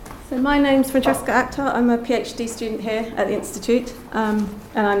So my name's Francesca Akhtar. I'm a PhD student here at the Institute, and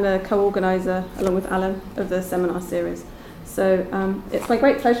I'm the co-organiser, along with Alan, of the seminar series. So it's my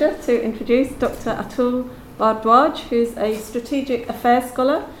great pleasure to introduce Dr. Atul Bhardwaj, who's a strategic affairs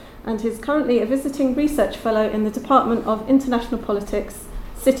scholar and is currently a visiting research fellow in the Department of International Politics,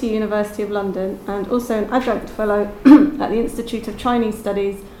 City University of London, and also an adjunct fellow at the Institute of Chinese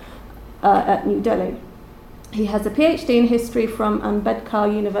Studies at New Delhi. He has a PhD in history from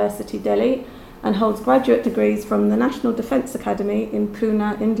Ambedkar University, Delhi, and holds graduate degrees from the National Defence Academy in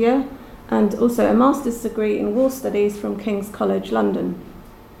Pune, India, and also a master's degree in war studies from King's College, London.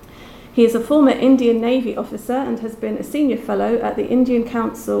 He is a former Indian Navy officer and has been a senior fellow at the Indian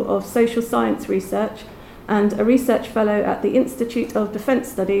Council of Social Science Research and a research fellow at the Institute of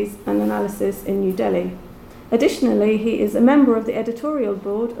Defence Studies and Analysis in New Delhi. Additionally, he is a member of the editorial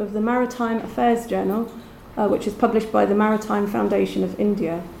board of the Maritime Affairs Journal, which is published by the Maritime Foundation of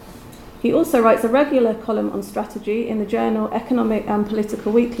India. He also writes a regular column on strategy in the journal Economic and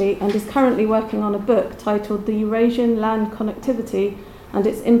Political Weekly and is currently working on a book titled The Eurasian Land Connectivity and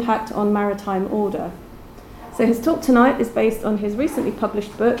Its Impact on Maritime Order. So his talk tonight is based on his recently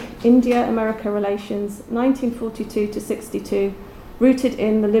published book, India-America Relations, 1942 to 62, Rooted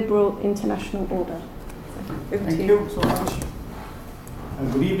in the Liberal International Order. Thank you so much.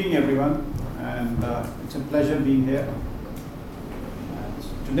 Good evening, everyone. And it's a pleasure being here. And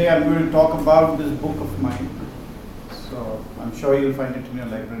today I'm going to talk about this book of mine. So I'm sure you'll find it in your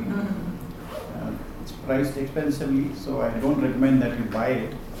library. It's priced expensively, so I don't recommend that you buy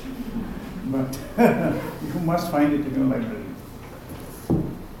it. But you must find it in your library.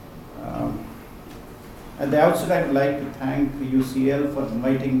 At the outset, I would like to thank UCL for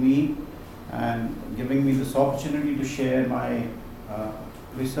inviting me and giving me this opportunity to share my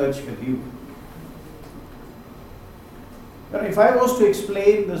research with you. But if I was to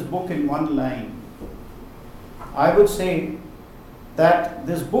explain this book in one line, I would say that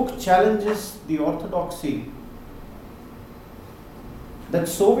this book challenges the orthodoxy that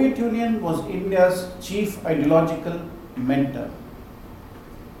Soviet Union was India's chief ideological mentor.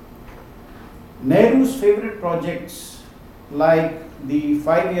 Nehru's favorite projects like the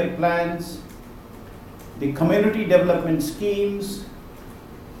 5-year plans, the community development schemes,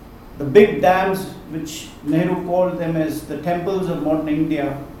 the big dams, which Nehru called them as the temples of modern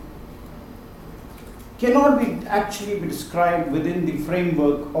India, cannot be actually be described within the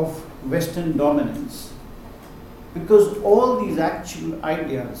framework of Western dominance, because all these actual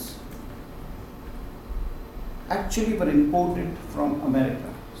ideas actually were imported from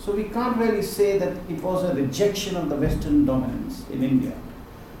America. So we can't really say that it was a rejection of the Western dominance in India,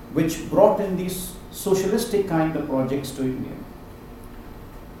 which brought in these socialistic kind of projects to India.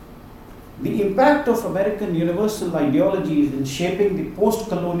 The impact of American universal ideologies in shaping the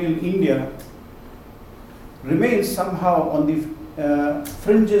post-colonial India remains somehow on the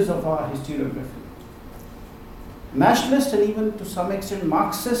fringes of our historiography. Nationalist and even to some extent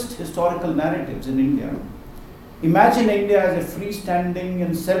Marxist historical narratives in India imagine India as a freestanding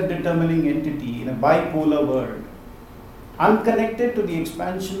and self-determining entity in a bipolar world, unconnected to the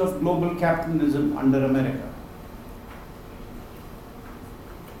expansion of global capitalism under America.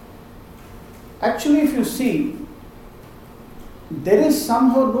 Actually, if you see, there is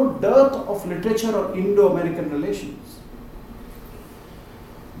somehow no dearth of literature on Indo-American relations.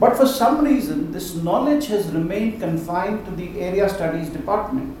 But for some reason, this knowledge has remained confined to the area studies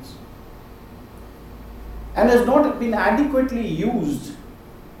departments and has not been adequately used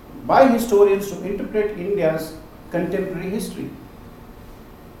by historians to interpret India's contemporary history.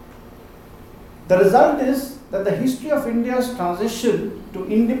 The result is that the history of India's transition to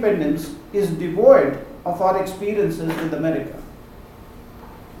independence is devoid of our experiences with America.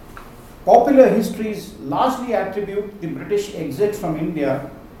 Popular histories largely attribute the British exit from India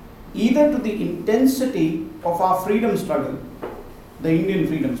either to the intensity of our freedom struggle, the Indian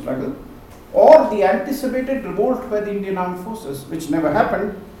freedom struggle, or the anticipated revolt by the Indian armed forces, which never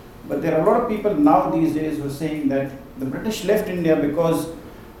happened. But there are a lot of people now these days who are saying that the British left India because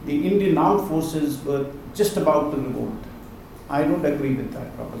the Indian armed forces were just about to revolt. I don't agree with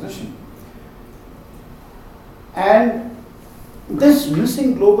that proposition. And this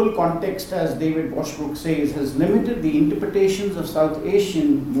missing global context, as David Washbrook says, has limited the interpretations of South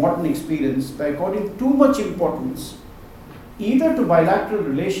Asian modern experience by according too much importance either to bilateral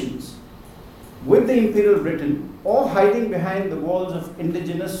relations with the Imperial Britain or hiding behind the walls of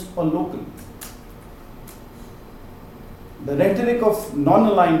indigenous or local. The rhetoric of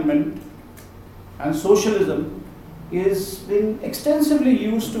non-alignment and socialism is being extensively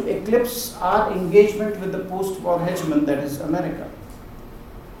used to eclipse our engagement with the post-war hegemon that is America.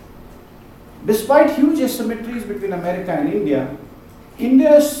 Despite huge asymmetries between America and India,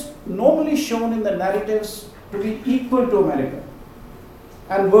 India is normally shown in the narratives to be equal to America.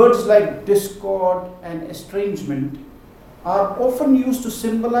 And words like discord and estrangement are often used to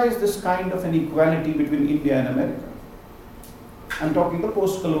symbolize this kind of an equality between India and America. I'm talking the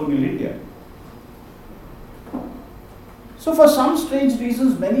post-colonial India. So for some strange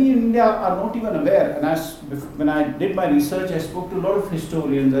reasons, many in India are not even aware, and when I did my research, I spoke to a lot of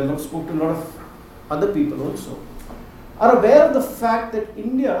historians, I spoke to a lot of other people also, are aware of the fact that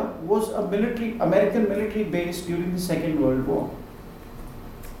India was a American military base during the Second World War.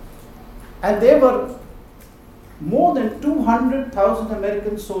 And there were more than 200,000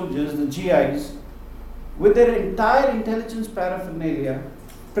 American soldiers, the GIs, with their entire intelligence paraphernalia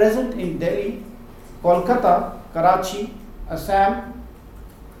present in Delhi, Kolkata, Karachi, Assam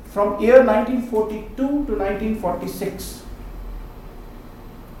from year 1942 to 1946.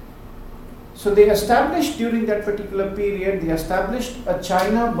 So they established during that particular period, they established a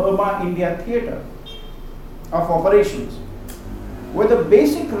China-Burma-India theatre of operations, where the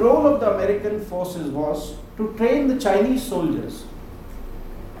basic role of the American forces was to train the Chinese soldiers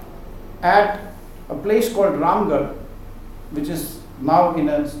at a place called Ramgarh, which is now in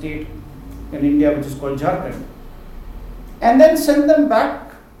a state in India which is called Jharkhand, and then send them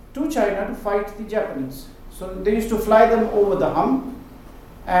back to China to fight the Japanese. So they used to fly them over the hump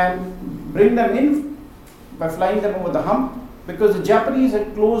and bring them in by flying them over the hump, because the Japanese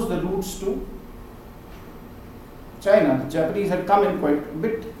had closed the routes to China. The Japanese had come in quite a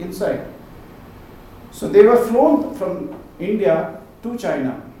bit inside. So they were flown from India to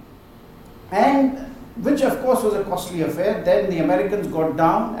China, and which of course was a costly affair. Then the Americans got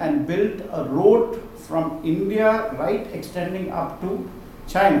down and built a road from India right extending up to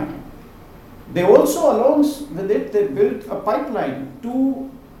China. They also, along with it, they built a pipeline. 2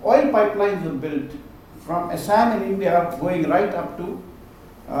 oil pipelines were built from Assam in India going right up to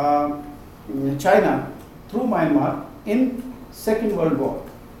China through Myanmar in Second World War,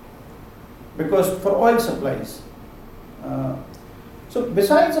 because for oil supplies. So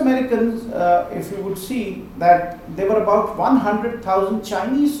besides Americans, if you would see that there were about 100,000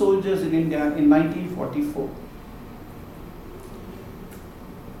 Chinese soldiers in India in 1944.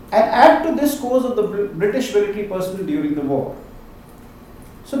 And add to this scores of the British military personnel during the war.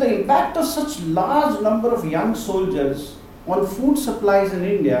 So the impact of such large number of young soldiers on food supplies in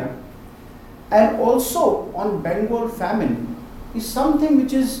India and also on Bengal famine is something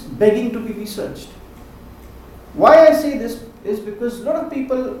which is begging to be researched. Why I say this is because a lot of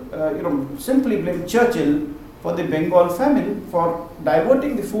people simply blame Churchill for the Bengal famine for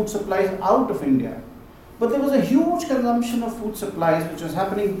diverting the food supplies out of India. But there was a huge consumption of food supplies which was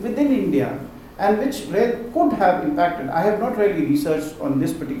happening within India and which could have impacted. I have not really researched on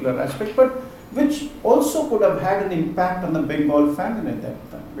this particular aspect, but which also could have had an impact on the Bengal famine at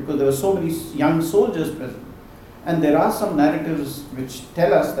that time, because there were so many young soldiers present. And there are some narratives which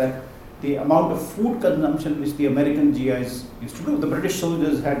tell us that the amount of food consumption which the American GIs used to do, the British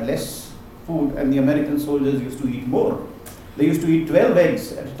soldiers had less food and the American soldiers used to eat more. They used to eat 12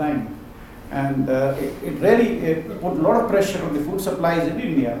 eggs at a time. And it really put a lot of pressure on the food supplies in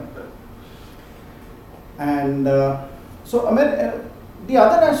India. And the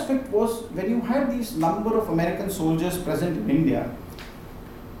other aspect was when you had these number of American soldiers present in India,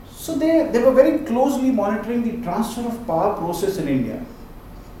 so they were very closely monitoring the transfer of power process in India.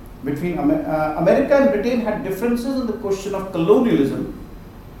 Between America and Britain had differences on the question of colonialism,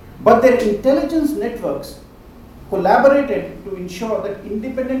 but their intelligence networks collaborated to ensure that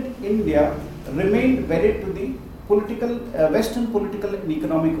independent India remained wedded to the Western political and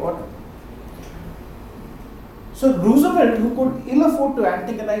economic order. So Roosevelt, who could ill afford to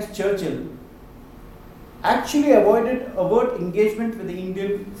antagonize Churchill, actually avoided overt engagement with the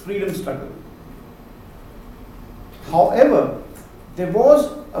Indian freedom struggle. However, there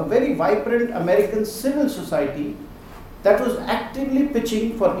was a very vibrant American civil society that was actively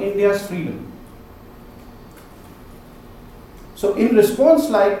pitching for India's freedom. So in response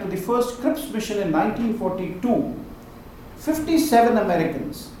to the first Cripps mission in 1942, 57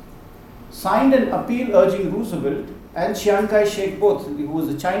 Americans signed an appeal urging Roosevelt and Chiang Kai-shek both, who was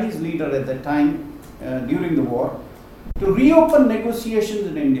the Chinese leader at that time during the war, to reopen negotiations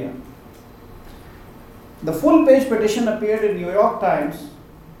in India. The full-page petition appeared in New York Times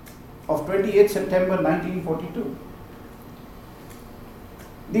of 28 September 1942.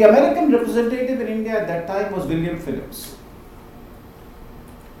 The American representative in India at that time was William Phillips.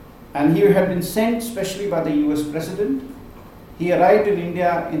 And he had been sent specially by the US President. He arrived in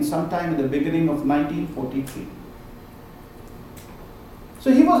India in sometime in the beginning of 1943.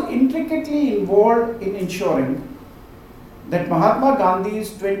 So he was intricately involved in ensuring that Mahatma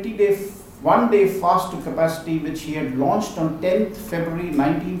Gandhi's one-day fast to capacity, which he had launched on 10th February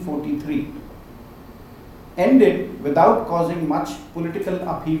 1943, ended without causing much political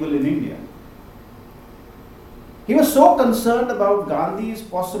upheaval in India. He was so concerned about Gandhi's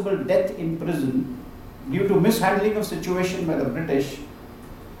possible death in prison due to mishandling of situation by the British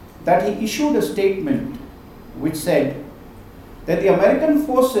that he issued a statement which said that the American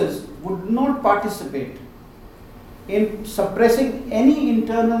forces would not participate in suppressing any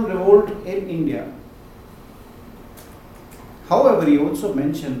internal revolt in India. However, he also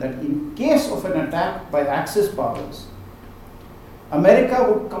mentioned that in case of an attack by Axis powers, America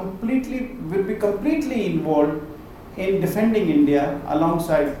would be completely involved in defending India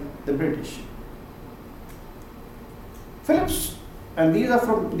alongside the British. Phillips, and these are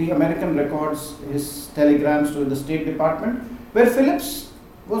from the American records, his telegrams to the State Department, where Phillips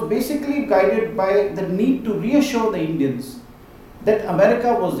was basically guided by the need to reassure the Indians that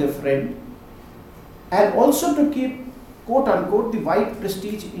America was their friend and also to keep, quote unquote, the white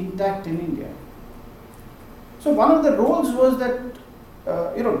prestige intact in India. So one of the roles was that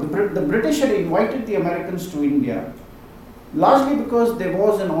the British had invited the Americans to India largely because there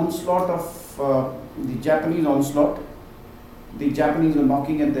was an onslaught of the Japanese onslaught. The Japanese were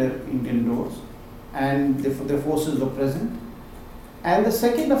knocking at their Indian doors and their forces were present. And the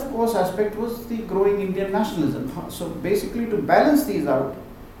second, of course, aspect was the growing Indian nationalism. So basically, to balance these out,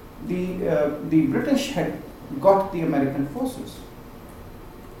 the British had got the American forces.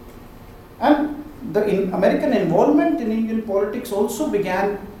 And the American involvement in Indian politics also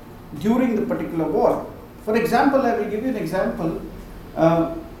began during the particular war. For example, I will give you an example.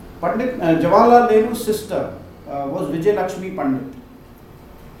 Pandit Jawaharlal Nehru's sister was Vijay Lakshmi Pandit.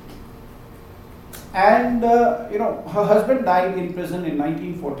 And her husband died in prison in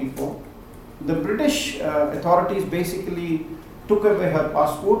 1944. The British authorities basically took away her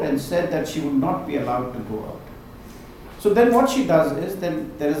passport and said that she would not be allowed to go out. So then what she does is,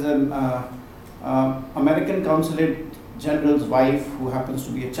 then there is an American consulate general's wife who happens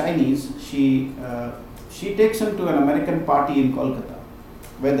to be a Chinese. She takes him to an American party in Kolkata,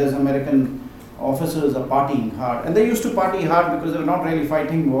 where there's American officers are partying hard. And they used to party hard because they were not really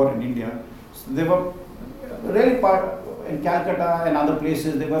fighting war in India. So they were really in Calcutta and other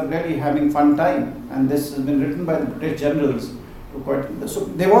places, they were really having fun time. And this has been written by the British generals. So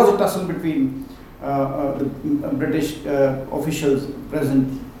there was a tussle between the British officials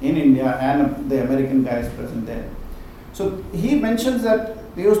present in India and the American guys present there. So he mentions that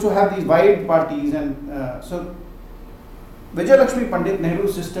they used to have these wide parties, and so Vijay Lakshmi Pandit,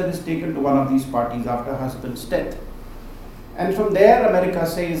 Nehru's sister, is taken to one of these parties after her husband's death. And from there, America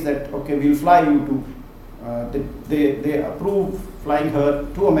says that, okay, we'll fly you to, they approve flying her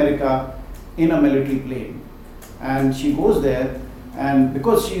to America in a military plane. And she goes there, and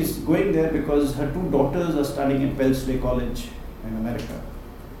because she's going there because her two daughters are studying at Wellesley College in America.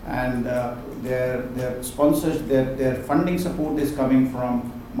 And their sponsors, their funding support is coming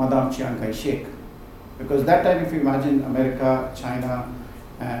from Madame Chiang Kai-shek. Because that time, if you imagine, America, China,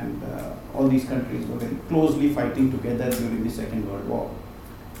 and all these countries were very closely fighting together during the Second World War.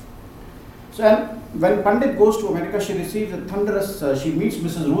 So, and when Pandit goes to America, she receives a thunderous, she meets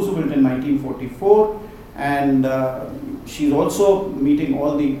Mrs. Roosevelt in 1944, and she's also meeting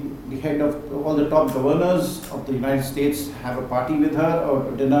all the head of all the top governors of the United States, have a party with her or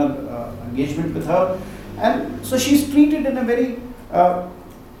dinner engagement with her. And so she's treated in a very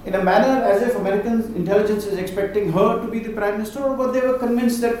in a manner as if American intelligence is expecting her to be the Prime Minister, or they were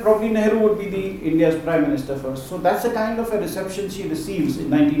convinced that probably Nehru would be the India's Prime Minister first. So that's the kind of a reception she receives in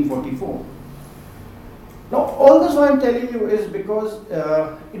 1944. Now, all this what I'm telling you is because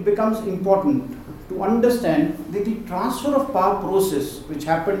it becomes important to understand that the transfer of power process which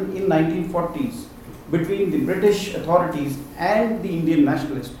happened in 1940s between the British authorities and the Indian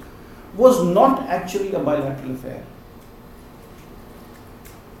nationalists was not actually a bilateral affair.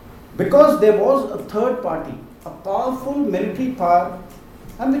 Because there was a third party, a powerful military power,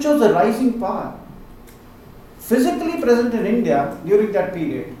 and which was a rising power, physically present in India during that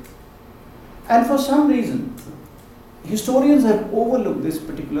period. And for some reason, historians have overlooked this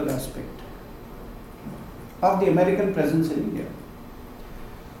particular aspect of the American presence in India.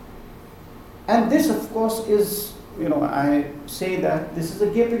 And this, of course, is, I say that this is a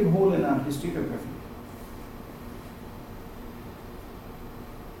gaping hole in our historiography.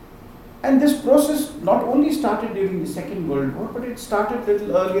 And this process not only started during the Second World War, but it started a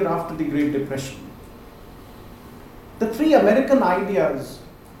little earlier after the Great Depression. The three American ideas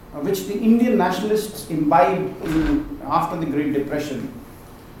which the Indian nationalists imbibed after the Great Depression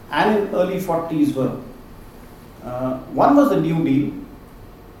and in early 40s were. One was the New Deal.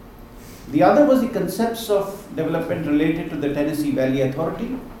 The other was the concepts of development related to the Tennessee Valley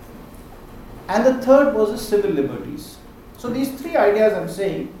Authority. And the third was the civil liberties. So these three ideas, I'm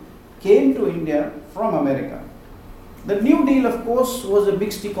saying, came to India from America. The New Deal, of course, was a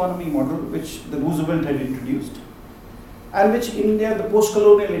mixed economy model which the Roosevelt had introduced, and which India, the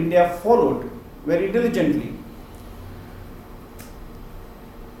post-colonial India, followed very diligently.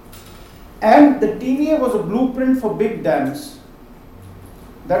 And the TVA was a blueprint for big dams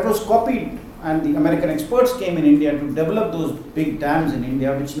that was copied, and the American experts came in India to develop those big dams in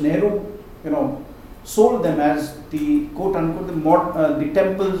India, which Nehru, sold them as the quote-unquote the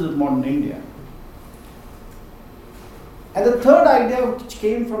temples of modern India. And the third idea, which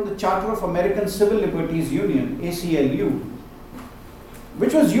came from the Charter of American Civil Liberties Union, ACLU,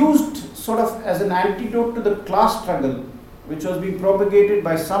 which was used sort of as an antidote to the class struggle, which was being propagated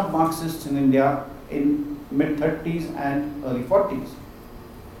by some Marxists in India in mid-30s and early 40s.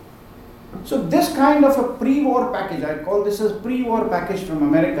 So this kind of a pre-war package, I call this as pre-war package from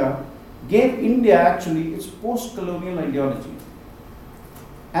America, gave India actually its post-colonial ideology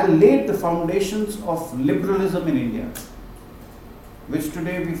and laid the foundations of liberalism in India, which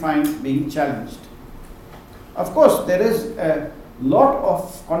today we find being challenged. Of course, there is a lot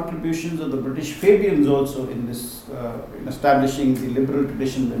of contributions of the British Fabians also in this, in establishing the liberal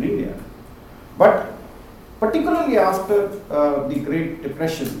traditions in India. But particularly after the Great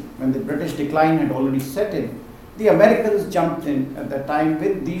Depression, when the British decline had already set in, the Americans jumped in at that time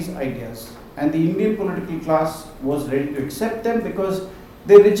with these ideas, and the Indian political class was ready to accept them because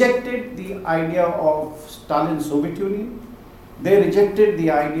they rejected the idea of Stalin's Soviet Union. They rejected the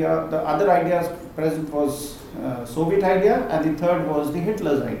idea, the other ideas present was Soviet idea, and the third was the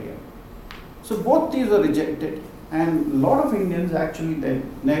Hitler's idea. So both these were rejected, and a lot of Indians actually then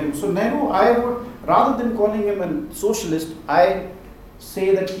Nehru. So Nehru, I would, rather than calling him a socialist, I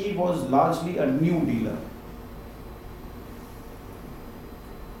say that he was largely a New Dealer.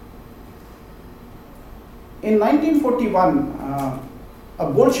 In 1941, a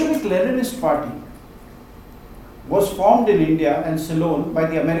Bolshevik-Leninist party was formed in India and Ceylon by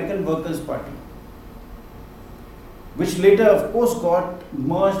the American Workers' Party, which later, of course, got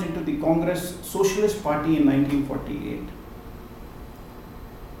merged into the Congress Socialist Party in 1948.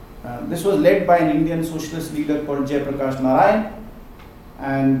 This was led by an Indian socialist leader called Jayaprakash Narayan,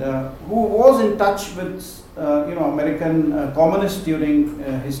 and who was in touch with American communists during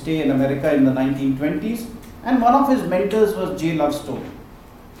his stay in America in the 1920s. And one of his mentors was J. Lovestone,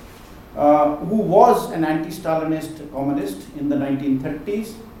 who was an anti-Stalinist communist in the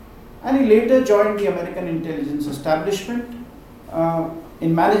 1930s, and he later joined the American intelligence establishment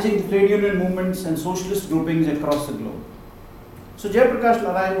in managing the trade union movements and socialist groupings across the globe. So Jayaprakash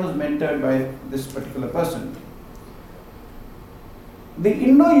Narayan was mentored by this particular person. The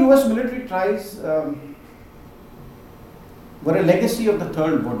Indo-US military ties were a legacy of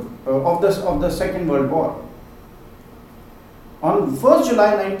the Second World War. On 1st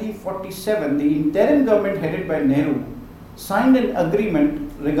July 1947, the interim government headed by Nehru signed an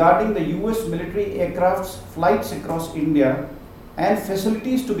agreement regarding the US military aircraft's flights across India and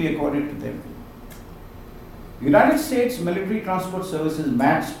facilities to be accorded to them. United States Military Transport Services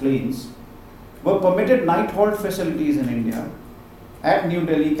MATS planes were permitted night halt facilities in India at New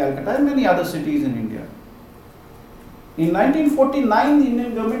Delhi, Calcutta, and many other cities in India. In 1949, the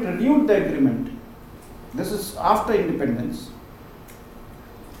Indian government renewed the agreement. This is after independence.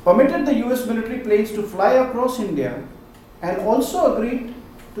 Permitted the US military planes to fly across India, and also agreed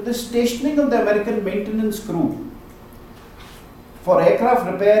to the stationing of the American maintenance crew for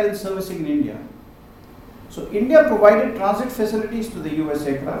aircraft repair and servicing in India. So India provided transit facilities to the US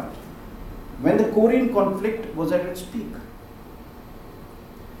aircraft when the Korean conflict was at its peak.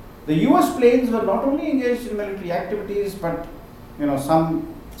 The US planes were not only engaged in military activities, but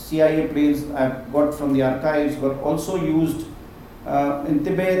some CIA planes I've got from the archives were also used in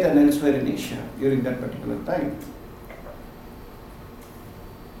Tibet and elsewhere in Asia during that particular time.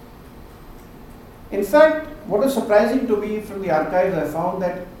 In fact, what is surprising to me from the archives, I found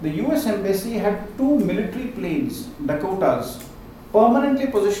that the US Embassy had 2 military planes, Dakotas, permanently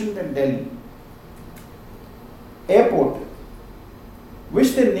positioned at Delhi airport,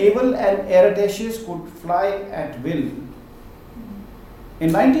 which the naval and air attaches could fly at will.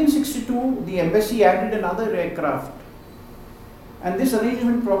 In 1962, the embassy added another aircraft, and this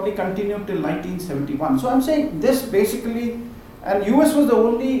arrangement probably continued till 1971. So I'm saying this basically, and US was the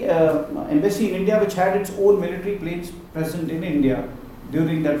only embassy in India which had its own military planes present in India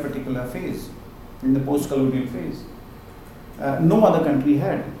during that particular phase, in the post-colonial phase. No other country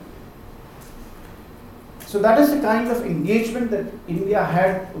had. So that is the kind of engagement that India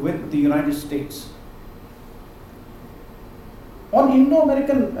had with the United States. On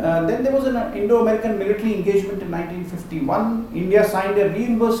Indo-American, then there was an Indo-American military engagement in 1951. India signed a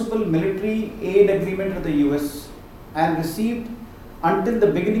reimbursable military aid agreement with the US and received, until the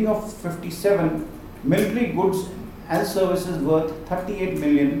beginning of 57, military goods and services worth 38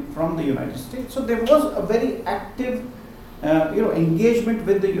 million from the United States. So there was a very active engagement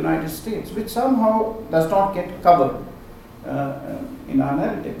with the United States, which somehow does not get covered in our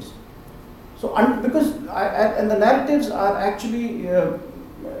narratives. So, because the narratives are actually,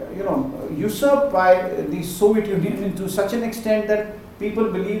 usurped by the Soviet Union to such an extent that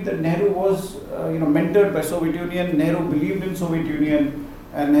people believe that Nehru was, mentored by Soviet Union. Nehru believed in Soviet Union,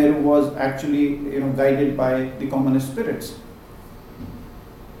 and Nehru was actually, guided by the communist spirits.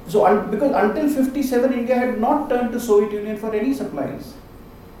 So, because until 57, India had not turned to Soviet Union for any supplies.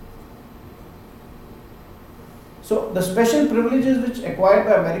 So, the special privileges which acquired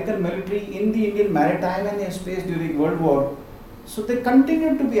by American military in the Indian maritime and airspace during World War, so they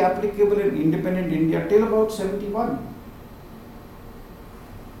continued to be applicable in independent India till about 71.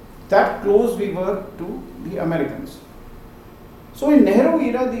 That close we were to the Americans. So, in Nehru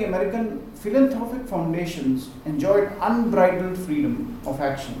era, the American philanthropic foundations enjoyed unbridled freedom of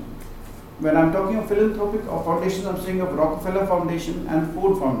action. When I am talking of philanthropic foundations, I am saying of Rockefeller Foundation and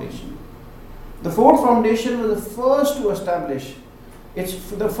Ford Foundation. The Ford Foundation was the first to establish,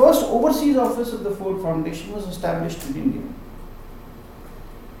 the first overseas office of the Ford Foundation was established in India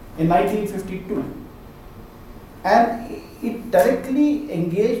in 1952. And it directly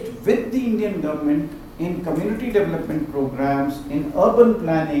engaged with the Indian government in community development programs, in urban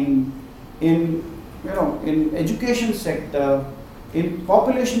planning, in education sector, in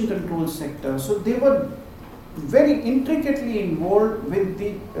population control sector. So they were very intricately involved with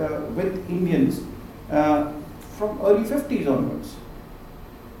the with Indians from early 50s onwards.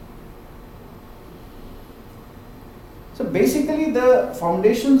 So basically, the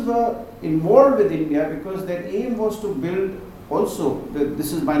foundations were involved with India because their aim was to build. Also,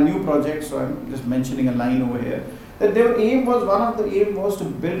 this is my new project, so I'm just mentioning a line over here. That their aim was, one of the aim was to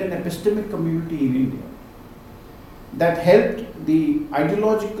build an epistemic community in India that helped the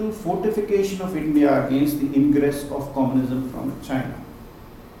ideological fortification of India against the ingress of communism from China.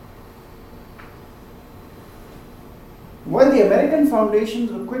 While the American foundations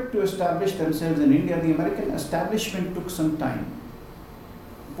were quick to establish themselves in India, the American establishment took some time.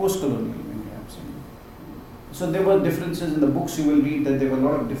 Post-colonial India, I'm saying. So there were differences in the books you will read, that there were a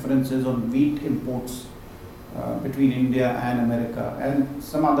lot of differences on wheat imports between India and America, and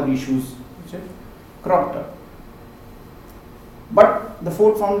some other issues which have cropped up. But the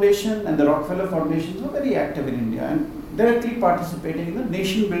Ford Foundation and the Rockefeller Foundations were very active in India and directly participating in the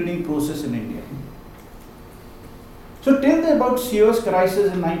nation building process in India. So till the about Suez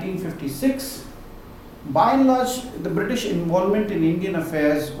crisis in 1956, by and large, the British involvement in Indian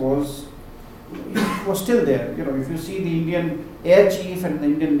affairs was still there. If you see the Indian Air Chief and the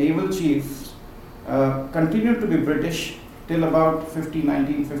Indian Naval Chiefs continued to be British till about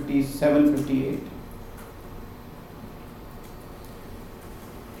 1957, 58.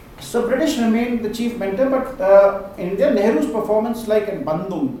 So British remained the chief mentor, but India, Nehru's performance, like at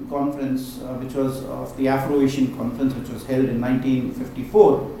Bandung conference, which was of the Afro-Asian conference, which was held in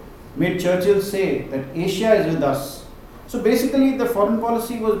 1954, made Churchill say that Asia is with us. So basically, the foreign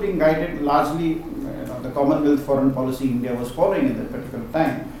policy was being guided largely, the Commonwealth foreign policy India was following at that particular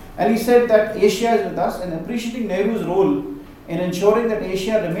time. And he said that Asia is with us, and appreciating Nehru's role in ensuring that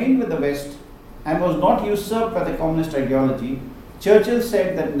Asia remained with the West and was not usurped by the communist ideology, Churchill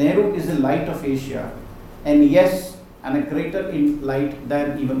said that Nehru is the light of Asia, and yes, and a greater light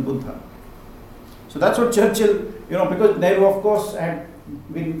than even Buddha. So that's what Churchill, because Nehru, of course, had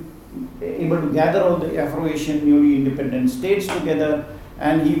been able to gather all the Afro-Asian newly independent states together,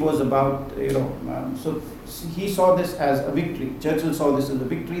 and he was about, so he saw this as a victory. Churchill saw this as a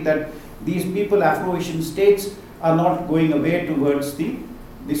victory, that these people, Afro-Asian states, are not going away towards the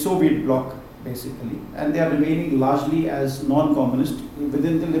Soviet bloc, basically, and they are remaining largely as non-communist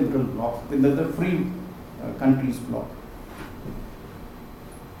within the liberal bloc, within the free countries bloc.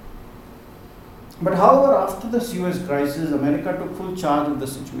 But however, after the Suez crisis, America took full charge of the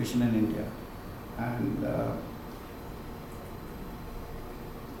situation in India, and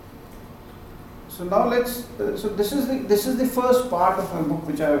so now let's. So this is the first part of my book,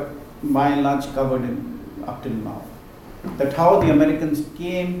 which I by and large covered up till now. That how the Americans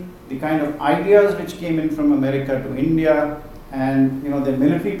came, the kind of ideas which came in from America to India, and their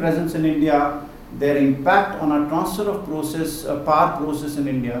military presence in India, their impact on our transfer of power process in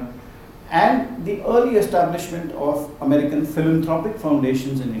India, and the early establishment of American philanthropic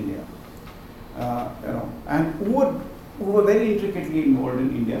foundations in India, and who were very intricately involved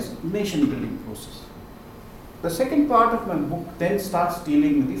in India's nation building process. The second part of my book then starts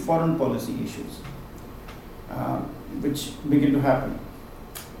dealing with the foreign policy issues, which begin to happen.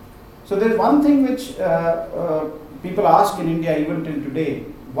 So there's one thing which people ask in India even till today: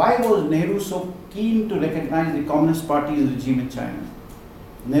 why was Nehru so keen to recognize the Communist Party's regime in China?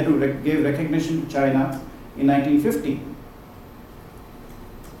 Nehru gave recognition to China in 1950.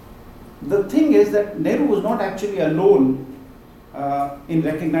 The thing is that Nehru was not actually alone in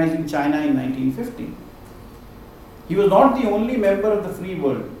recognizing China in 1950. He was not the only member of the free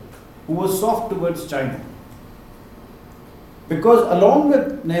world who was soft towards China. Because along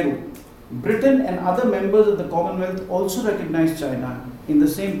with Nehru, Britain and other members of the Commonwealth also recognized China in the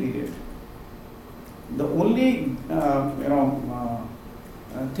same period. The only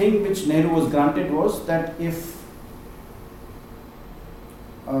thing which Nehru was granted was that if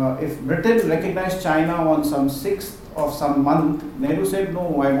Britain recognized China on some 6th of some month, Nehru said,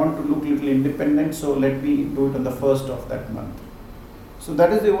 no, I want to look a little independent, so let me do it on the 1st of that month. So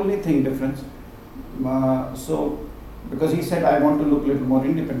that is the only thing difference. Because he said, I want to look a little more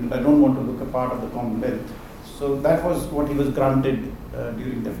independent, I don't want to look a part of the Commonwealth. So that was what he was granted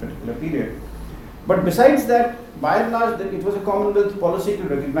during that particular period. But besides that, by and large, it was a Commonwealth policy to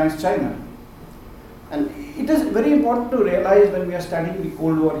recognize China. And it is very important to realize when we are studying the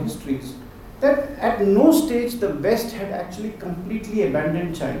Cold War histories that at no stage the West had actually completely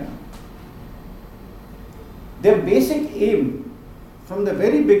abandoned China. Their basic aim from the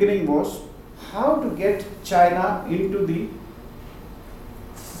very beginning was how to get China into the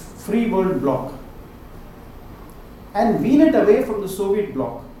free world bloc and wean it away from the Soviet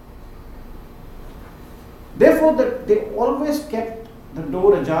bloc. Therefore, they always kept the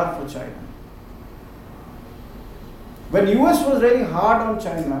door ajar for China. When US was really hard on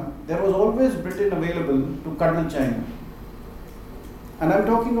China, there was always Britain available to cuddle China. And I'm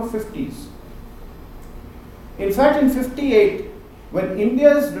talking of 50s. In fact, in 58, when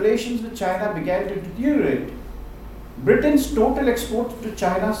India's relations with China began to deteriorate, Britain's total exports to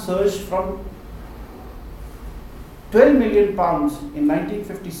China surged from 12 million pounds in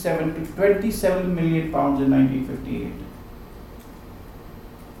 1957 to 27 million pounds in 1958.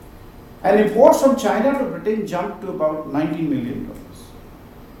 And imports from China to Britain jumped to about $19 million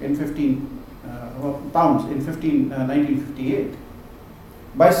in 1958.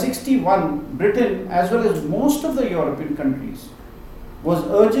 By 61, Britain, as well as most of the European countries, was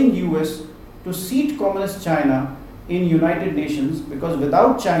urging US to seat Communist China in United Nations because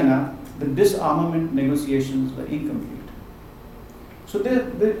without China, the disarmament negotiations were incomplete. So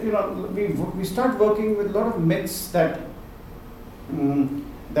we start working with a lot of myths that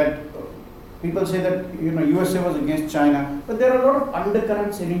people say that USA was against China, but there are a lot of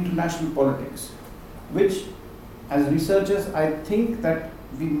undercurrents in international politics, which, as researchers, I think that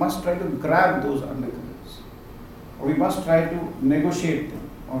we must try to grab those undercurrents, or we must try to negotiate them,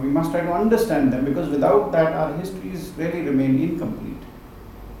 or we must try to understand them, because without that, our histories really remain incomplete.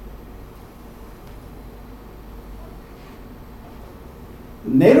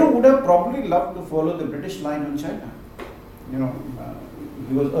 Nehru would have probably loved to follow the British line on China.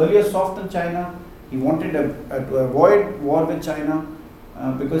 He was earlier soft on China. He wanted to avoid war with China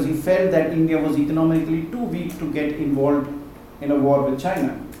because he felt that India was economically too weak to get involved in a war with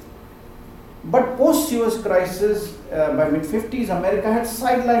China. But post-Suez crisis, by mid-50s, America had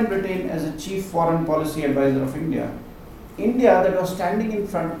sidelined Britain as a chief foreign policy advisor of India. India that was standing in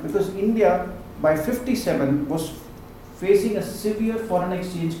front, because India by 57 was facing a severe foreign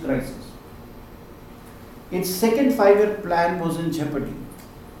exchange crisis. Its second 5-year plan was in jeopardy.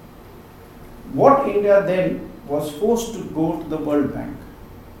 What India then was forced to go to the World Bank.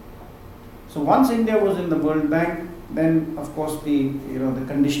 So once India was in the World Bank, then of course the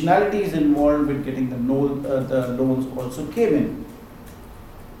conditionalities involved with getting the loans also came in.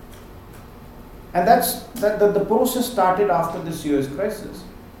 And the process started after the Suez crisis.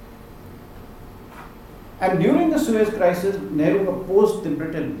 And during the Suez crisis, Nehru opposed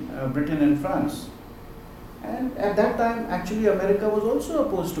Britain and France. And at that time, actually, America was also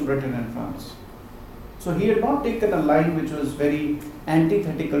opposed to Britain and France. So he had not taken a line which was very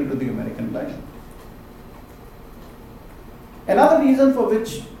antithetical to the American line. Another reason for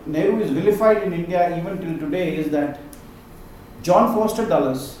which Nehru is vilified in India even till today is that John Foster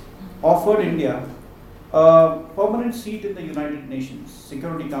Dulles offered India a permanent seat in the United Nations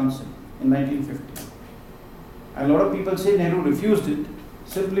Security Council in 1950. And a lot of people say Nehru refused it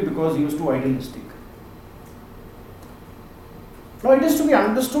simply because he was too idealistic. Now it is to be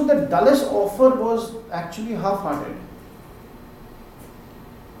understood that Dulles' offer was actually half-hearted.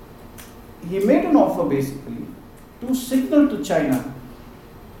 He made an offer basically to signal to China,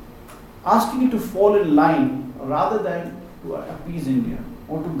 asking it to fall in line rather than to appease India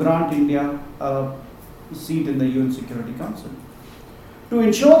or to grant India a seat in the UN Security Council. To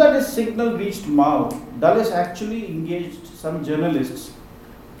ensure that his signal reached Mao, Dulles actually engaged some journalists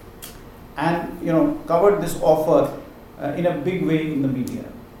and covered this offer in a big way in the media,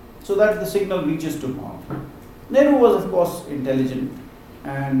 so that the signal reaches to Mao. Nehru was, of course, intelligent,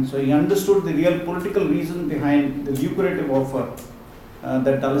 and so he understood the real political reason behind the lucrative offer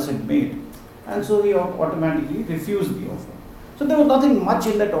that Dulles had made, and so he automatically refused the offer. So there was nothing much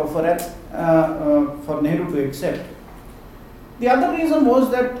in that offer for Nehru to accept. The other reason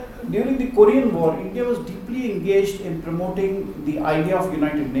was that during the Korean War, India was deeply engaged in promoting the idea of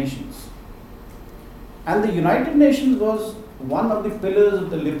United Nations. And the United Nations was one of the pillars of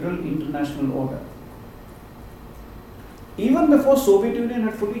the liberal international order. Even before Soviet Union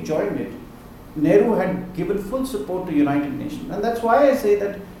had fully joined it, Nehru had given full support to United Nations. And that's why I say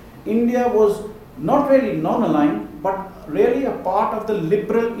that India was not really non-aligned, but really a part of the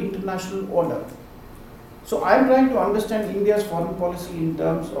liberal international order. So I'm trying to understand India's foreign policy in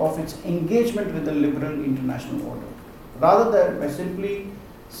terms of its engagement with the liberal international order, rather than by simply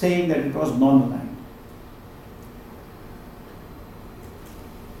saying that it was non-aligned.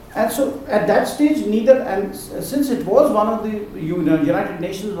 And so at that stage, since it was one of the United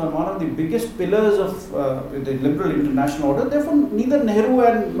Nations was one of the biggest pillars of the liberal international order, therefore neither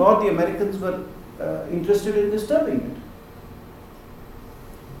Nehru nor the Americans were interested in disturbing it.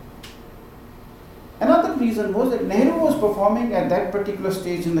 Another reason was that Nehru was performing at that particular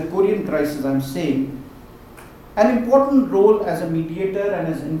stage in the Korean crisis, I'm saying, an important role as a mediator and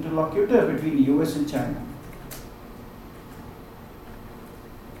as interlocutor between the US and China.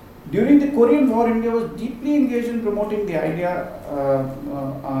 During the Korean War, India was deeply engaged in promoting the idea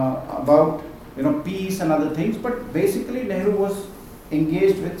about peace and other things, but basically Nehru was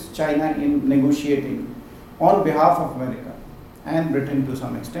engaged with China in negotiating on behalf of America and Britain to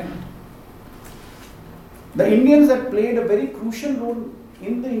some extent. The Indians that played a very crucial role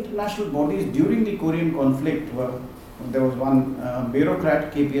in the international bodies during the Korean conflict there was one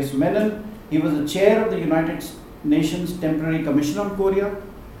bureaucrat, KPS Menon. He was the chair of the United Nations Temporary Commission on Korea.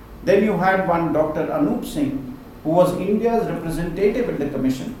 Then you had one Dr. Anup Singh, who was India's representative at the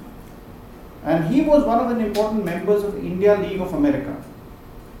commission, and he was one of the important members of India League of America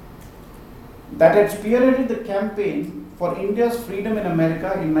that had spearheaded the campaign for India's freedom in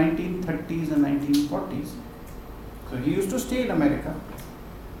America in 1930s and 1940s. So he used to stay in America,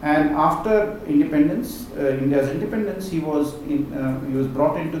 and after independence, India's independence, he was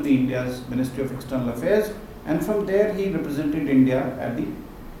brought into the India's Ministry of External Affairs, and from there he represented India at the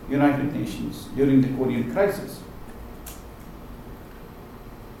United Nations during the Korean crisis.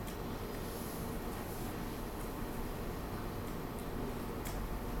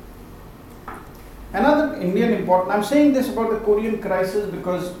 Another Indian important, I'm saying this about the Korean crisis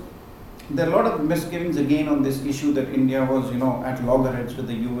because there are a lot of misgivings again on this issue that India was, at loggerheads with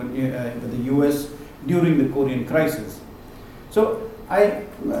the US during the Korean crisis. So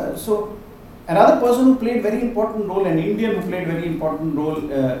another person who played very important role, an Indian who played very important role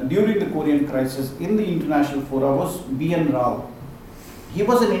during the Korean crisis in the international fora was B.N. Rao. He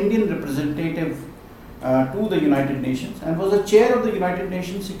was an Indian representative to the United Nations and was the chair of the United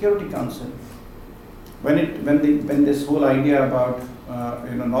Nations Security Council. When this whole idea about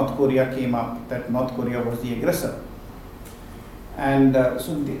North Korea came up, that North Korea was the aggressor, and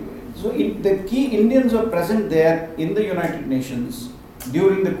the key Indians were present there in the United Nations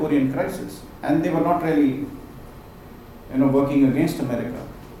during the Korean crisis, and they were not really working against America.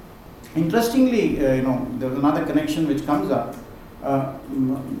 Interestingly, there was another connection which comes up.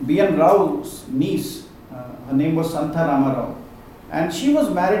 B.N. Rao's niece, her name was Santha Rama Rao, and she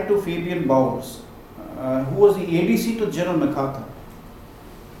was married to Fabian Bowers, who was the ADC to General MacArthur.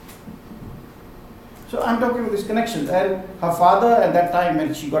 So I'm talking about these connections. And her father at that time,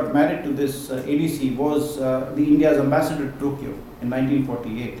 when she got married to this ADC, was the India's ambassador to Tokyo in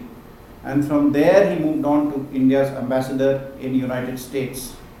 1948. And from there he moved on to India's ambassador in the United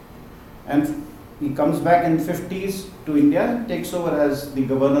States. And he comes back in the 50s to India and takes over as the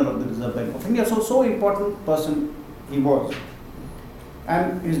governor of the Reserve Bank of India. So important person he was.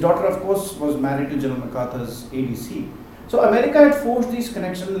 And his daughter, of course, was married to General MacArthur's ADC. So America had forged these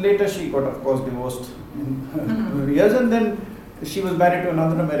connections. Later she got, of course, divorced in years, and then she was married to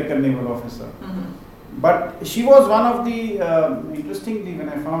another American naval officer. But she was one of the, interestingly, when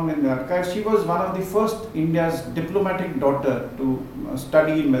I found in the archives, she was one of the first India's diplomatic daughter to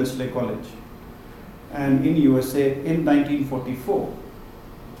study in Wellesley College and in USA in 1944.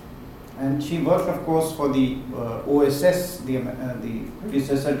 And she worked, of course, for the OSS, the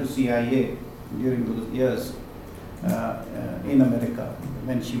predecessor to CIA during those years in America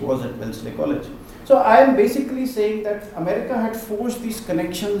when she was at Wellesley College. So I am basically saying that America had forged these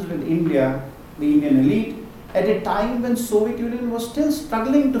connections with India, the Indian elite, at a time when Soviet Union was still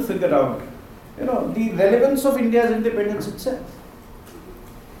struggling to figure out, the relevance of India's independence itself.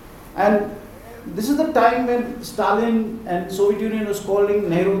 And this is the time when Stalin and Soviet Union was calling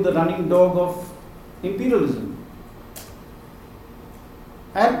Nehru the running dog of imperialism.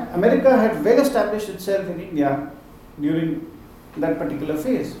 And America had well established itself in India during that particular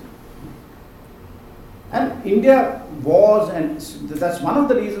phase. And India was, and that's one of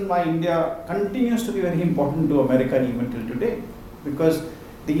the reasons why India continues to be very important to America even till today, because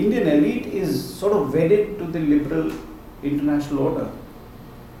the Indian elite is sort of wedded to the liberal international order.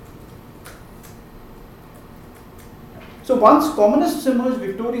 So once communists emerged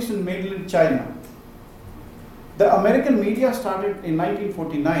victorious in mainland China, the American media started, in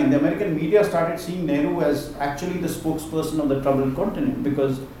 1949, the American media started seeing Nehru as actually the spokesperson of the troubled continent,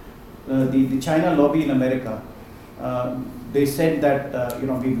 because the China lobby in America, they said that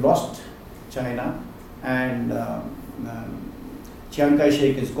we've lost China and Chiang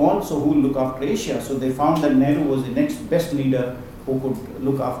Kai-shek is gone, so who will look after Asia? So they found that Nehru was the next best leader who could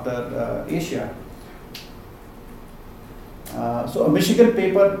look after Asia. So a Michigan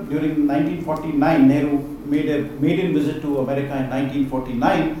paper during 1949, Nehru made a maiden visit to America in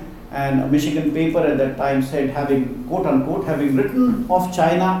 1949, and a Michigan paper at that time said, having, quote unquote, having written of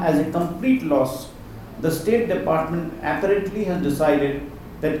China as a complete loss, the State Department apparently has decided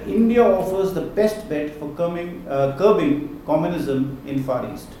that India offers the best bet for curbing communism in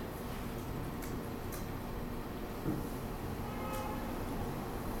Far East.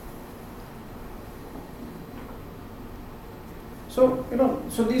 So,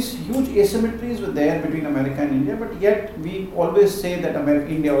 so these huge asymmetries were there between America and India, but yet we always say that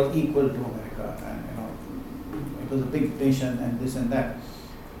India was equal to America, and it was a big nation and this and that.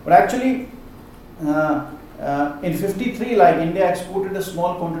 But actually, in 53, like, India exported a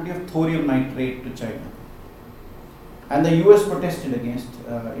small quantity of thorium nitrate to China, and the US protested against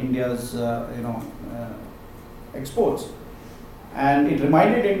India's exports. And it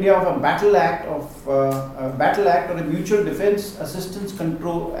reminded India of a battle act or a mutual defense assistance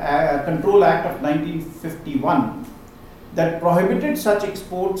control act of 1951 that prohibited such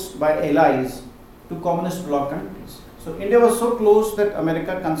exports by allies to communist bloc countries. So India was so close that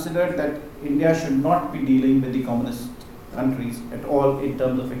America considered that India should not be dealing with the communist countries at all in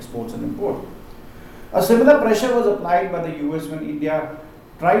terms of exports and import. A similar pressure was applied by the US when India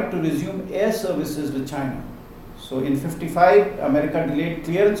tried to resume air services with China. So in 55, America delayed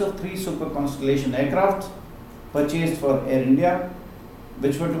clearance of 3 Super Constellation aircraft purchased for Air India,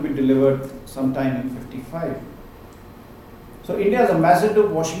 which were to be delivered sometime in 55. So India's ambassador to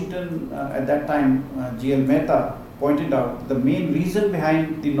Washington at that time, G.L. Mehta, pointed out the main reason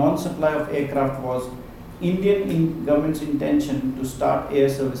behind the non-supply of aircraft was Indian government's intention to start air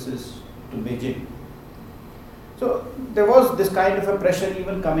services to Beijing. So there was this kind of a pressure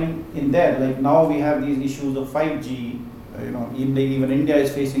even coming in there. Like now we have these issues of 5G. Even India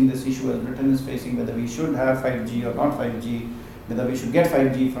is facing this issue, as Britain is facing, whether we should have 5G or not 5G, whether we should get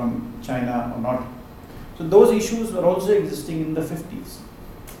 5G from China or not. So those issues were also existing in the 50s.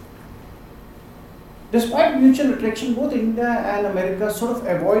 Despite mutual attraction, both India and America sort of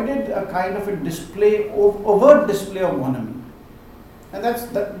avoided a kind of a overt display of bonhomie. And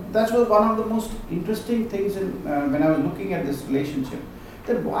that was one of the most interesting things when I was looking at this relationship,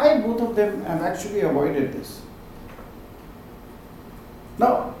 that why both of them have actually avoided this.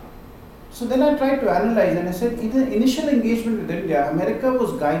 Now, so then I tried to analyze, and I said, in the initial engagement with India, America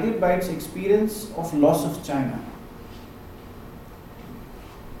was guided by its experience of loss of China.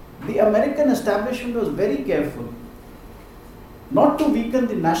 The American establishment was very careful not to weaken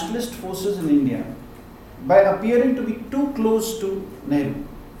the nationalist forces in India by appearing to be too close to Nehru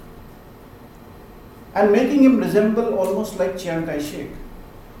and making him resemble almost like Chiang Kai-shek,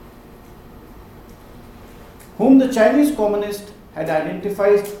 whom the Chinese communists had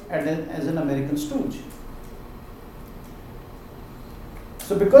identified as an American stooge.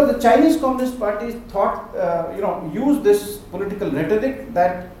 So because the Chinese Communist Party used this political rhetoric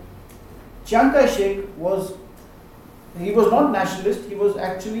that Chiang Kai-shek was not nationalist, he was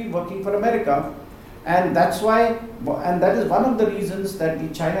actually working for America, And that's why, and that is one of the reasons that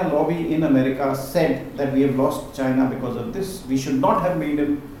the China lobby in America said that we have lost China because of this. We should not have made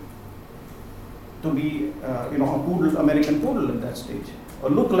him to be, a poodle, American poodle at that stage, or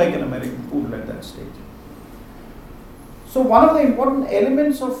look like an American poodle at that stage. So one of the important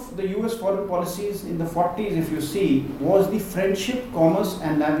elements of the US foreign policies in the 40s, if you see, was the Friendship, Commerce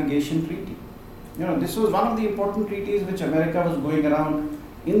and Navigation Treaty. This was one of the important treaties which America was going around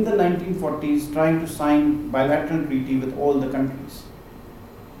in the 1940s trying to sign bilateral treaty with all the countries.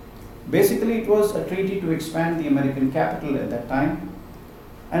 Basically, it was a treaty to expand the American capital at that time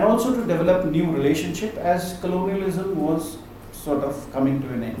and also to develop new relationship as colonialism was sort of coming to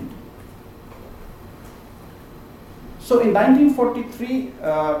an end. So in 1943,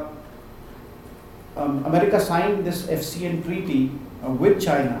 America signed this FCN treaty with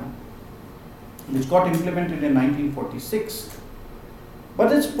China, which got implemented in 1946.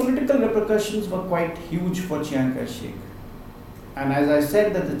 But its political repercussions were quite huge for Chiang Kai-shek. And as I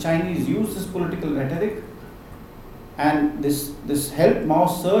said, that the Chinese used this political rhetoric, and this helped Mao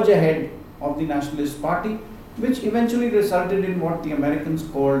surge ahead of the Nationalist Party, which eventually resulted in what the Americans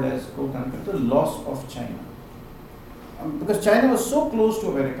called as, quote unquote, the loss of China. Because China was so close to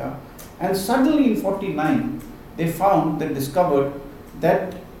America, and suddenly in 1949, they discovered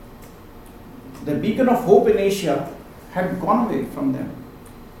that the beacon of hope in Asia had gone away from them.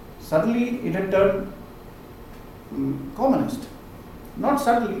 Suddenly it had turned communist. Not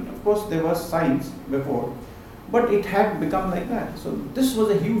suddenly, of course there were signs before, but it had become like that. So this was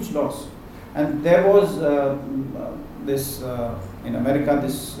a huge loss. And there was in America,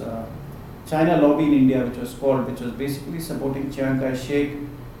 this China lobby in India, which was basically supporting Chiang Kai-shek.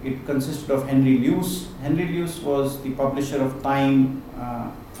 It consisted of Henry Luce. Henry Luce was the publisher of Time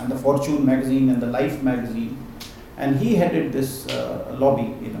and the Fortune magazine and the Life magazine, and he headed this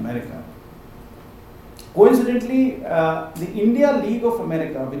lobby in America. Coincidentally, the India League of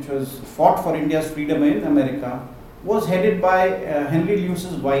America, which was fought for India's freedom in America, was headed by Henry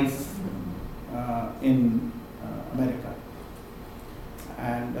Luce's wife in America.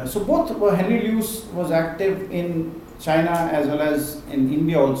 And so both Henry Luce was active in China as well as in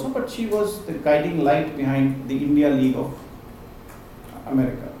India also, but she was the guiding light behind the India League of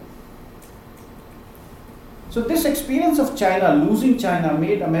America. So this experience of China, losing China,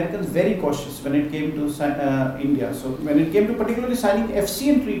 made Americans very cautious when it came to India. So when it came to particularly signing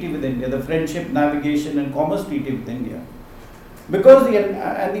FCN treaty with India, the Friendship, Navigation and Commerce treaty with India, because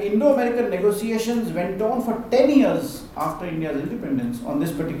the Indo-American negotiations went on for 10 years after India's independence on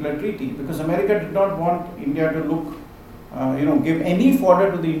this particular treaty, because America did not want India to look, give any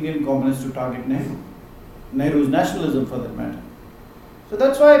fodder to the Indian communists to target Nehru's nationalism for that matter. So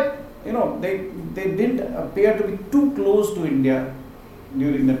that's why they didn't appear to be too close to India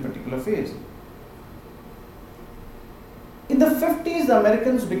during that particular phase. In the 50s, the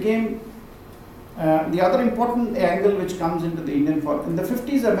Americans became the other important angle which comes into the Indian foreign. In the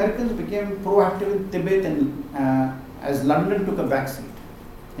 50s, Americans became proactive in Tibet, and as London took a backseat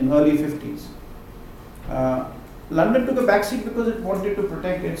in early 50s. London took a backseat because it wanted to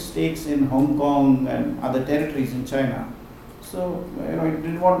protect its stakes in Hong Kong and other territories in China. So it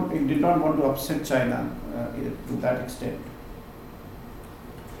did not want to upset China to that extent.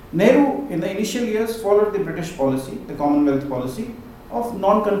 Nehru, in the initial years, followed the British policy, the Commonwealth policy, of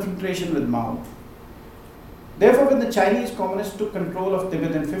non-confrontation with Mao. Therefore, when the Chinese communists took control of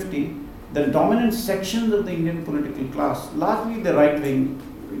Tibet in 1950, the dominant sections of the Indian political class, largely the right wing,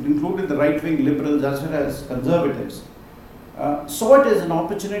 it included the right wing liberals as well as conservatives, saw it as an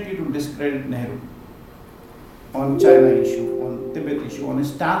opportunity to discredit Nehru on China issue, on Tibet issue, on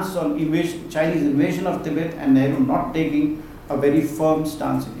his stance on Chinese invasion of Tibet, and Nehru not taking a very firm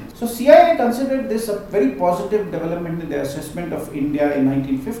stance against. So CIA considered this a very positive development in their assessment of India in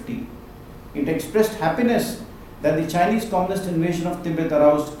 1950. It expressed happiness that the Chinese communist invasion of Tibet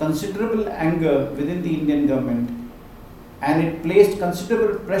aroused considerable anger within the Indian government, and it placed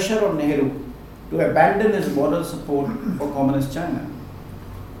considerable pressure on Nehru to abandon his moral support for communist China.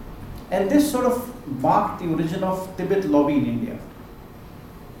 And this sort of marked the origin of Tibet lobby in India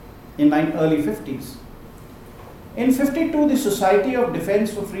in early 50s. In 52, the Society of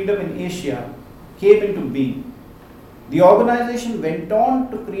Defense for Freedom in Asia came into being. The organization went on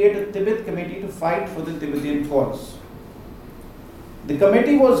to create a Tibet committee to fight for the Tibetan cause. The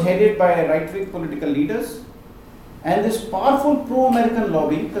committee was headed by right-wing political leaders, and this powerful pro-American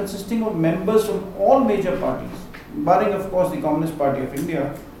lobby, consisting of members from all major parties, barring of course the Communist Party of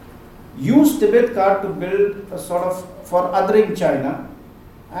India, used Tibet card to build a sort of for othering China,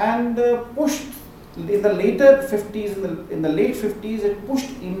 and pushed in the later 50s, in the late 50s, it pushed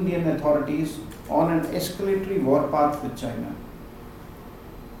Indian authorities on an escalatory war path with China.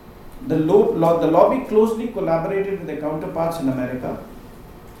 The lobby closely collaborated with their counterparts in America.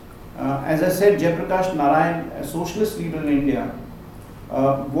 As I said, Jayaprakash Narayan, a socialist leader in India,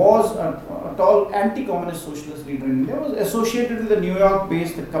 was a tall anti-communist socialist leader in India, was associated with the New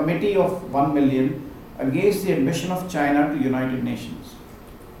York-based Committee of 1 Million against the admission of China to United Nations.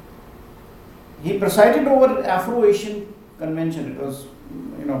 He presided over Afro-Asian Convention. It was,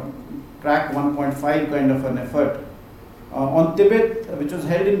 track 1.5 kind of an effort on Tibet, which was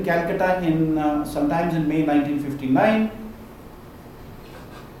held in Calcutta sometimes in May 1959.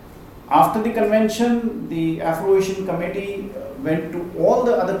 After the convention, the Afro-Asian Committee went to all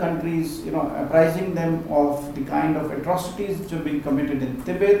the other countries, apprising them of the kind of atrocities which were being committed in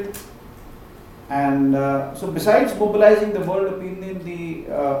Tibet. And so, besides mobilizing the world opinion, the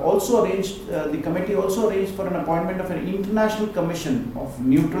committee also arranged for an appointment of an international commission of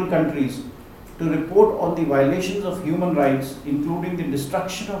neutral countries to report on the violations of human rights, including the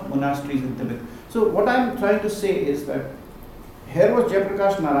destruction of monasteries in Tibet. So, what I am trying to say is that here was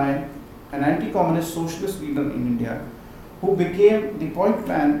Jayaprakash Narayan, an anti-communist socialist leader in India, who became the point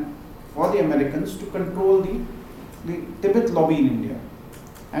man for the Americans to control the Tibet lobby in India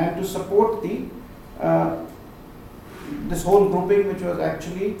and to support this whole grouping, which was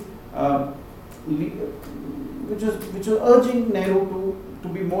actually which was urging Nehru to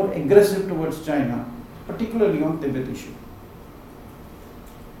be more aggressive towards China, particularly on Tibet issue.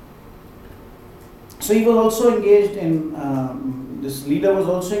 So he was also engaged in this leader was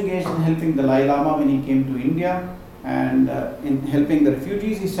also engaged in helping Dalai Lama when he came to India, and in helping the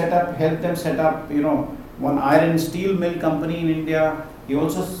refugees. He helped them set up, one iron steel mill company in India. He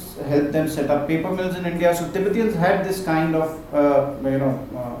also helped them set up paper mills in India. So Tibetans had this kind of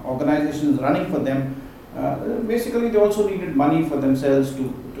organizations running for them. Basically, they also needed money for themselves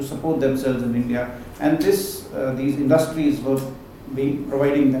to support themselves in India, and these industries were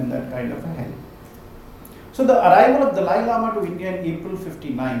providing them that kind of a help. So the arrival of Dalai Lama to India in April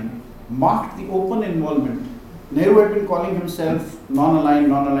 59 marked the open involvement. Nehru had been calling himself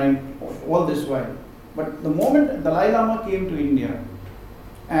non-aligned all this while. But the moment Dalai Lama came to India,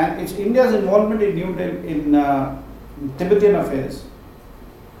 and it's India's involvement in Tibetan affairs,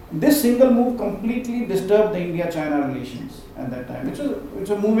 this single move completely disturbed the India-China relations at that time, which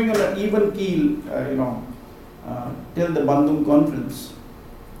were moving on an even keel, till the Bandung conference.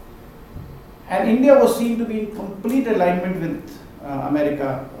 And India was seen to be in complete alignment with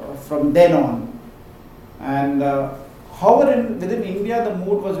America from then on. And however, within India, the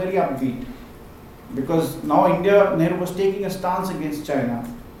mood was very upbeat, because now Nehru was taking a stance against China.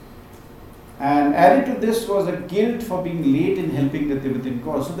 And added to this was a guilt for being late in helping the Tibetan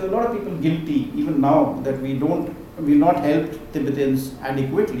cause. So there are a lot of people guilty even now that we've not helped Tibetans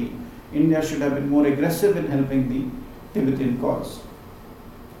adequately. India should have been more aggressive in helping the Tibetan cause.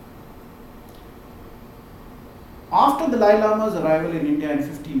 After the Dalai Lama's arrival in India in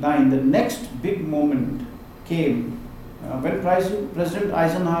 59, the next big moment came when President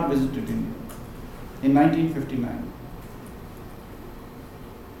Eisenhower visited India in 1959.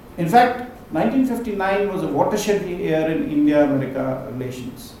 In fact, 1959 was a watershed year in India-America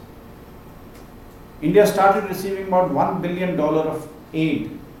relations. India started receiving about $1 billion of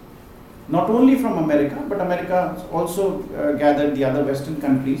aid, not only from America, but America also gathered the other Western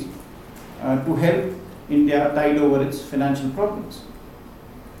countries to help India tide over its financial problems.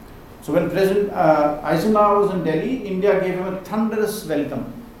 So when President Eisenhower was in Delhi, India gave him a thunderous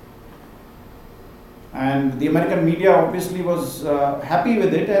welcome. And the American media obviously was happy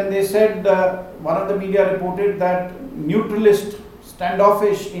with it, and they said, one of the media reported that neutralist,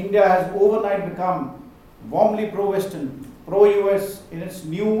 standoffish India has overnight become warmly pro-Western, pro-US in its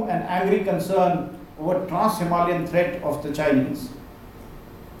new and angry concern over trans-Himalayan threat of the Chinese.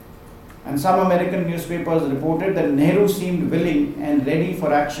 And some American newspapers reported that Nehru seemed willing and ready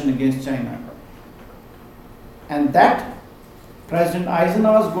for action against China. And that President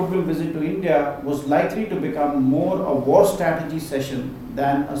Eisenhower's goodwill visit to India was likely to become more a war strategy session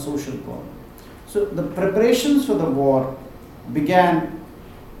than a social call. So the preparations for the war began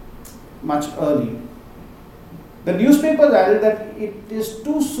much earlier. The newspapers added that it is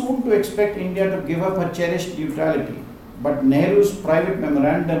too soon to expect India to give up her cherished neutrality, but Nehru's private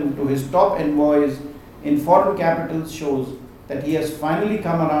memorandum to his top envoys in foreign capitals shows that he has finally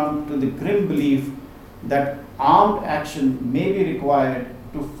come around to the grim belief that armed action may be required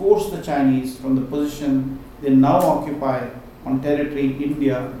to force the Chinese from the position they now occupy on territory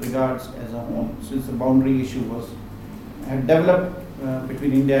India regards as a home, since the boundary issue had developed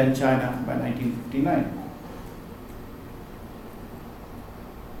between India and China by 1959.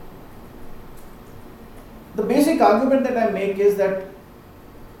 The basic argument that I make is that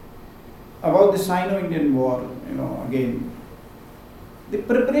about the Sino-Indian War, again, the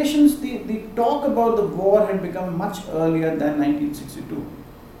preparations, the talk about the war had become much earlier than 1962.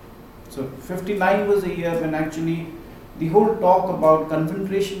 So 59 was the year when actually the whole talk about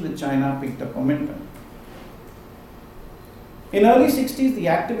confrontation with China picked up momentum. In early 60s, the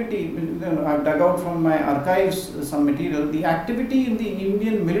activity, I've dug out from my archives some material, the activity in the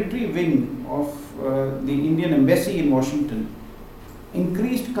Indian military wing of the Indian embassy in Washington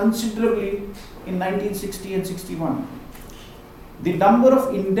increased considerably in 1960 and 61. The number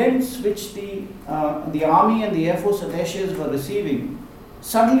of indents which the Army and the Air Force attaches were receiving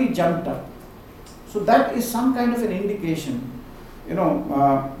suddenly jumped up. So that is some kind of an indication,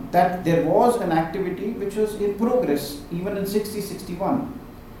 that there was an activity which was in progress even in 60-61.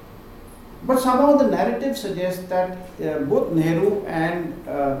 But somehow the narrative suggests that both Nehru and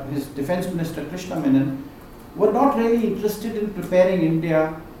his defense minister Krishna Menon were not really interested in preparing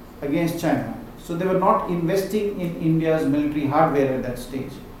India against China. So they were not investing in India's military hardware at that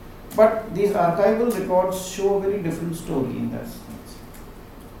stage. But these archival records show a very different story in that sense.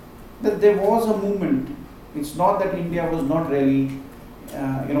 That there was a movement. It's not that India was not really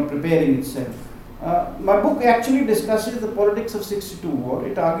preparing itself. My book actually discusses the politics of 62 war.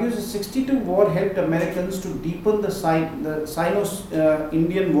 It argues the 62 war helped Americans to deepen the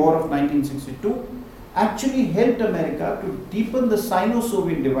Sino-Indian War of 1962, actually helped America to deepen the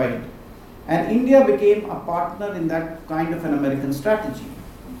Sino-Soviet divide, and India became a partner in that kind of an American strategy.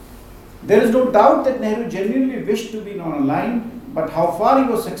 There is no doubt that Nehru genuinely wished to be non-aligned, but how far he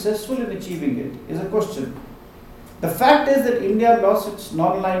was successful in achieving it is a question. The fact is that India lost its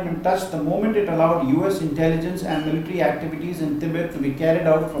non-alignment touch the moment it allowed US intelligence and military activities in Tibet to be carried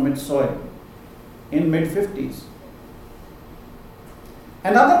out from its soil in mid-50s.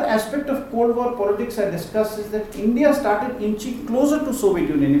 Another aspect of Cold War politics I discussed is that India started inching closer to Soviet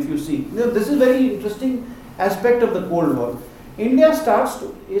Union, if you see. This is a very interesting aspect of the Cold War. India starts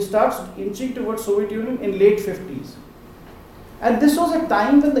inching towards Soviet Union in late 50s. And this was a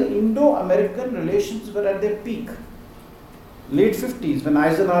time when the Indo-American relations were at their peak. Late 50s, when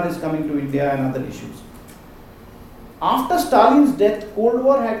Eisenhower is coming to India and other issues. After Stalin's death, Cold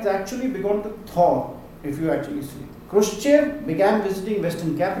War had actually begun to thaw, if you actually see. Khrushchev began visiting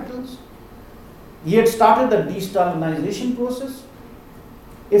Western capitals. He had started the de-Stalinization process.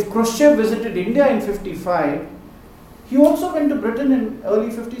 If Khrushchev visited India in 55, he also went to Britain in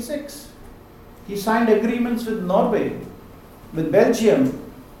early 56. He signed agreements with Norway, with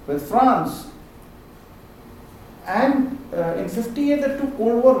Belgium, with France. And in 58, the two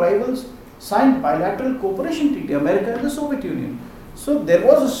Cold War rivals signed bilateral cooperation treaty, America and the Soviet Union. So there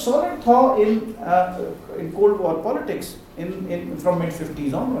was a solid thaw in Cold War politics from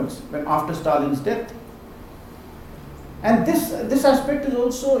mid-50s onwards, after Stalin's death. And this aspect is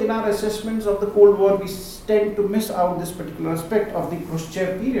also in our assessments of the Cold War. We tend to miss out this particular aspect of the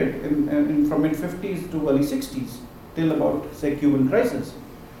Khrushchev period from mid-50s to early 60s, till about, say, Cuban crisis.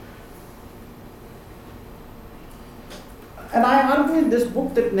 And I argue in this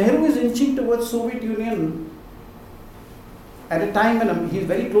book that Nehru is inching towards Soviet Union at a time when he is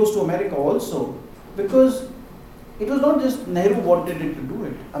very close to America also, because it was not just Nehru wanted it to do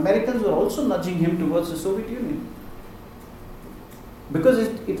it. Americans were also nudging him towards the Soviet Union, because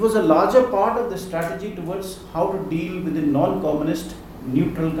it was a larger part of the strategy towards how to deal with the non-communist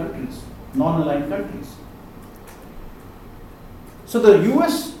neutral countries, non-aligned countries. So the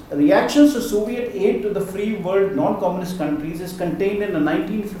US reactions to Soviet aid to the free world non-communist countries is contained in a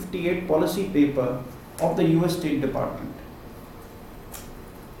 1958 policy paper of the US State Department.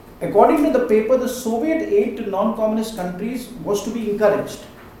 According to the paper, the Soviet aid to non-communist countries was to be encouraged.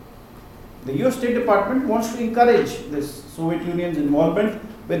 The US State Department wants to encourage this Soviet Union's involvement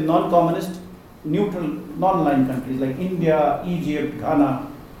with non-communist, neutral, non-aligned countries like India, Egypt, Ghana,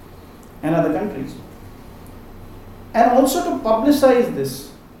 and other countries. And also to publicize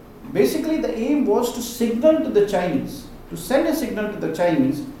this. Basically, the aim was to signal to the Chinese, to send a signal to the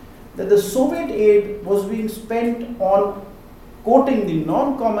Chinese that the Soviet aid was being spent on courting the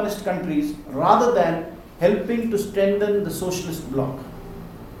non-communist countries rather than helping to strengthen the socialist bloc.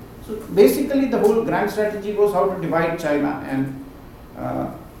 So basically, the whole grand strategy was how to divide China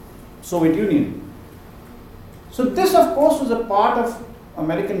and Soviet Union. So this, of course, was a part of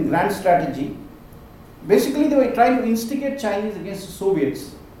American grand strategy. Basically, they were trying to instigate Chinese against the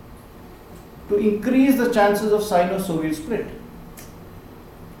Soviets to increase the chances of Sino-Soviet split.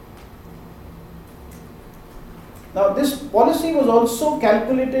 Now this policy was also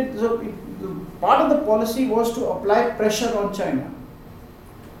calculated, so part of the policy was to apply pressure on China,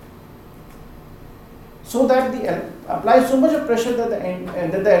 so that apply so much of pressure that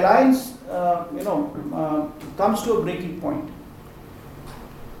the alliance comes to a breaking point.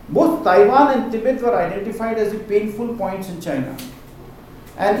 Both Taiwan and Tibet were identified as the painful points in China,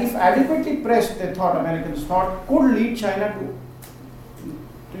 and if adequately pressed, Americans thought, could lead China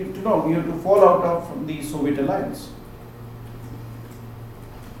to fall out of the Soviet alliance.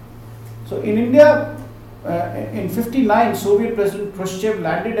 So in India, in '59, Soviet President Khrushchev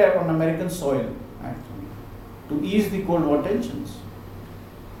landed on American soil, actually, to ease the Cold War tensions.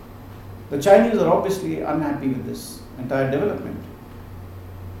 The Chinese are obviously unhappy with this entire development.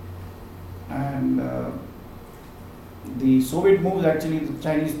 And the Soviet moves, actually, the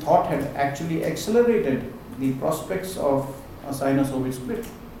Chinese thought had actually accelerated the prospects of a Sino-Soviet split.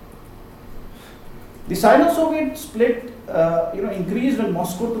 The Sino-Soviet split increased when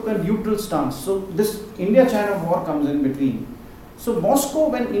Moscow took a neutral stance. So this India-China war comes in between. So Moscow,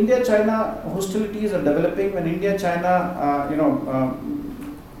 when India-China hostilities are developing, when India-China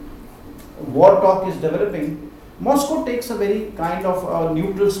war talk is developing, Moscow takes a very kind of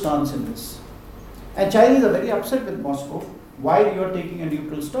neutral stance in this. And Chinese are very upset with Moscow. Why you are taking a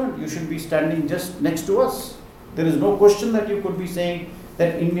neutral stand? You should be standing just next to us. There is no question that you could be saying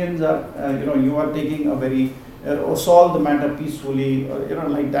that Indians are, you are taking a very, solve the matter peacefully,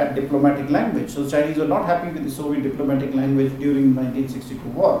 like that diplomatic language. So Chinese were not happy with the Soviet diplomatic language during the 1962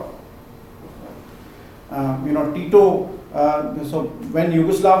 war. Tito, so when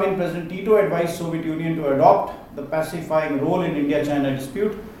Yugoslavian President Tito advised Soviet Union to adopt the pacifying role in India-China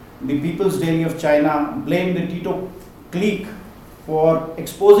dispute, the People's Daily of China blamed the Tito clique for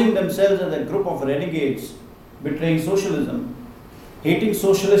exposing themselves as a group of renegades, betraying socialism, hating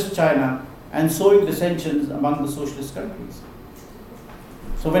socialist China, and sowing dissensions among the socialist countries.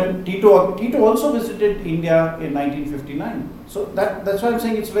 So when Tito also visited India in 1959. So that's why I'm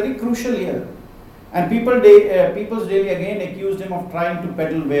saying it's very crucial here. And People's Daily again accused him of trying to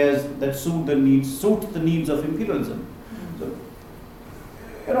peddle wares that suit the needs of imperialism. So,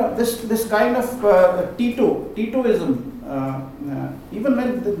 this kind of Titoism, even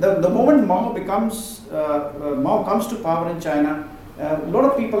when the moment Mao comes to power in China, a lot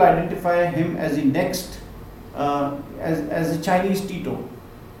of people identify him as the next, as a Chinese Tito.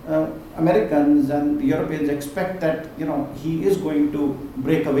 Americans and Europeans expect that he is going to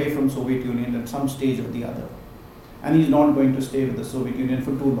break away from Soviet Union at some stage or the other, and he's not going to stay with the Soviet Union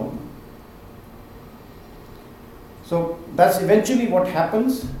for too long. So that's eventually what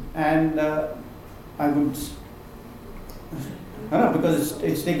happens, and I would, because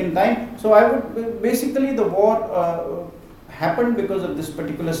it's taken time. So I would basically, the war happened because of this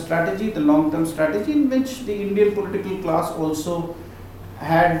particular strategy, the long-term strategy, in which the Indian political class also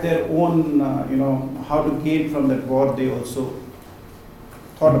had their own, how to gain from that war. They also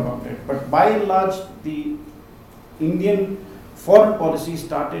thought about it. But by and large, the Indian foreign policy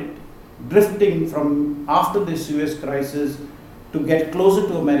started drifting from after the Suez crisis to get closer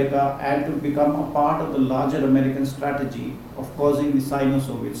to America and to become a part of the larger American strategy of causing the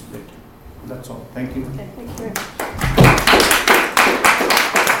Sino-Soviet split. That's all. Thank you. Okay, thank you very much.